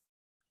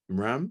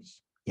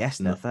 Rams? Yes,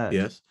 they're third.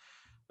 Yes.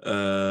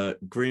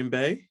 Green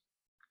Bay?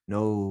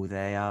 No,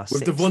 they are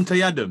with 6th.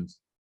 Devontae Adams?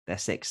 They're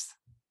 6th.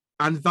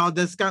 And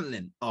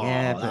Valdez-Scantling? Oh,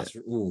 yeah, that's...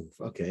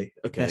 okay.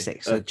 They're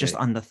 6th, so just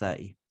under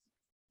 30.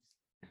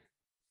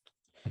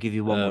 I'll give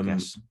you one more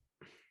guess.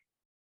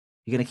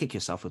 You're going to kick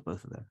yourself with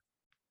both of them.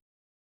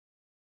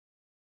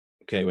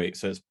 Okay, wait.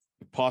 So it's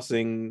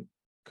passing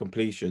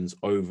completions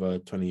over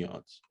 20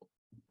 yards.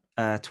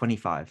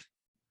 25.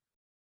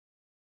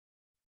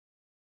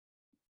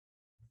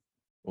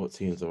 What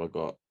teams have I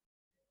got?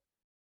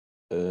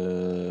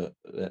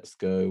 Let's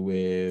go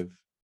with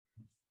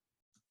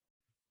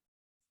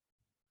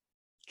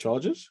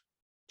Chargers?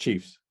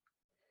 Chiefs?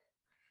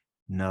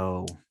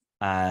 No.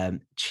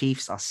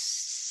 Chiefs are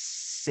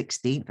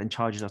 16th and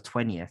Chargers are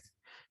 20th.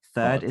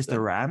 Third is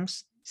the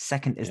Rams.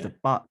 Second is the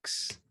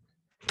Bucks.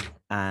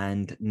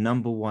 And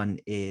number 1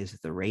 is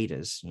the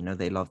Raiders.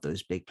 They love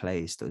those big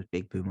plays, those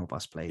big boom or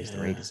bust plays. Yeah.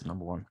 The Raiders are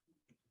number 1.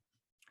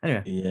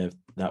 Anyway. Yeah,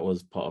 that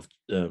was part of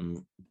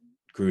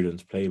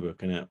Gruden's playbook,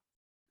 innit?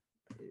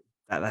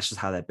 That's just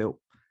how they're built.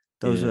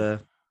 Those are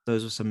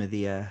some of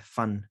the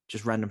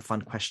just random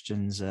fun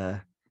questions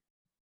I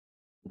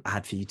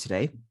had for you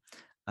today.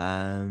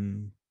 But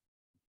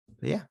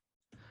yeah,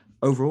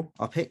 overall,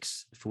 our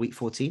picks for week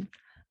 14,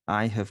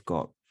 I have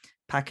got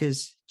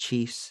Packers,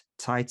 Chiefs,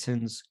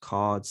 Titans,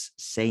 Cards,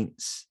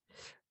 Saints,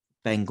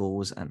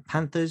 Bengals, and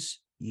Panthers.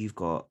 You've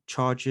got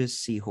Chargers,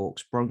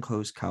 Seahawks,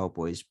 Broncos,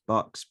 Cowboys,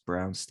 Bucks,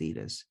 Browns,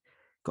 Steelers.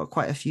 Got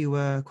quite a few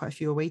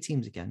away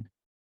teams again.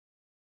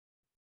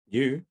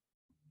 You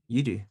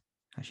do.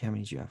 Actually, how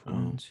many do you have?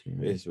 1,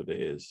 2. It is what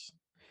it is.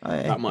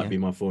 That might be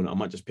my fault. I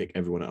might just pick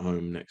everyone at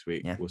home next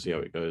week. Yeah. We'll see how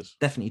it goes.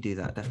 Definitely do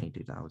that.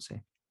 I would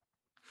say.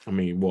 I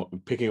mean,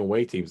 picking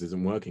away teams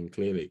isn't working,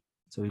 clearly.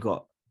 So we've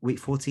got week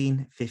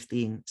 14,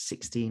 15,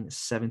 16,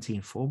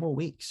 17, 4 more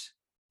weeks.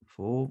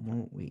 4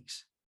 more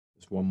weeks.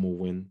 Just one more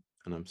win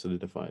and I'm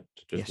solidified.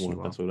 Just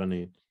one. That's all I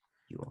need.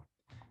 You are.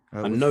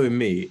 And knowing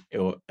me,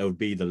 it'll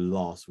be the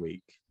last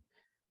week.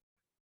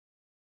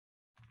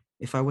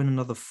 If I win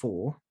another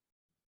 4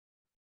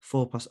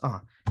 plus,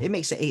 it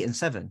makes it 8 and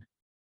 7.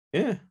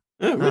 Yeah.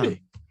 Oh,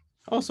 really?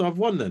 Oh, so I've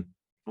won then.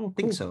 Oh, cool.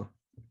 I think so.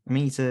 I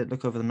need to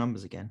look over the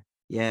numbers again.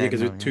 Yeah, Yeah,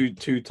 because no, with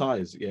two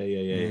ties. Yeah.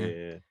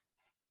 yeah.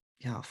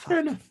 Oh, Fair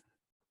fuck. enough.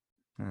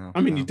 Oh,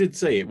 I mean, you well. did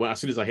say it. Well, as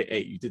soon as I hit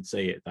 8, you did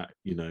say it that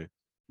you're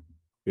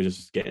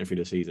just getting through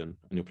the season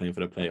and you're playing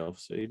for the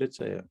playoffs. So you did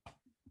say it.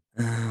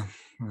 Oh,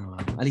 well.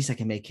 At least I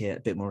can make it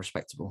a bit more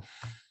respectable.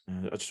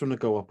 I just want to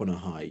go up on a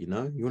high. You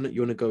want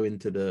to go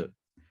into the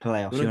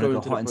Playoffs. you You want to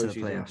want to go go into the hot into the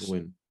postseason with a playoffs.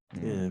 win.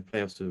 Yeah,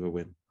 playoffs with a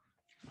win.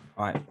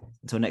 All right.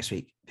 Until next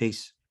week.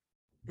 Peace.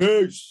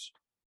 Peace.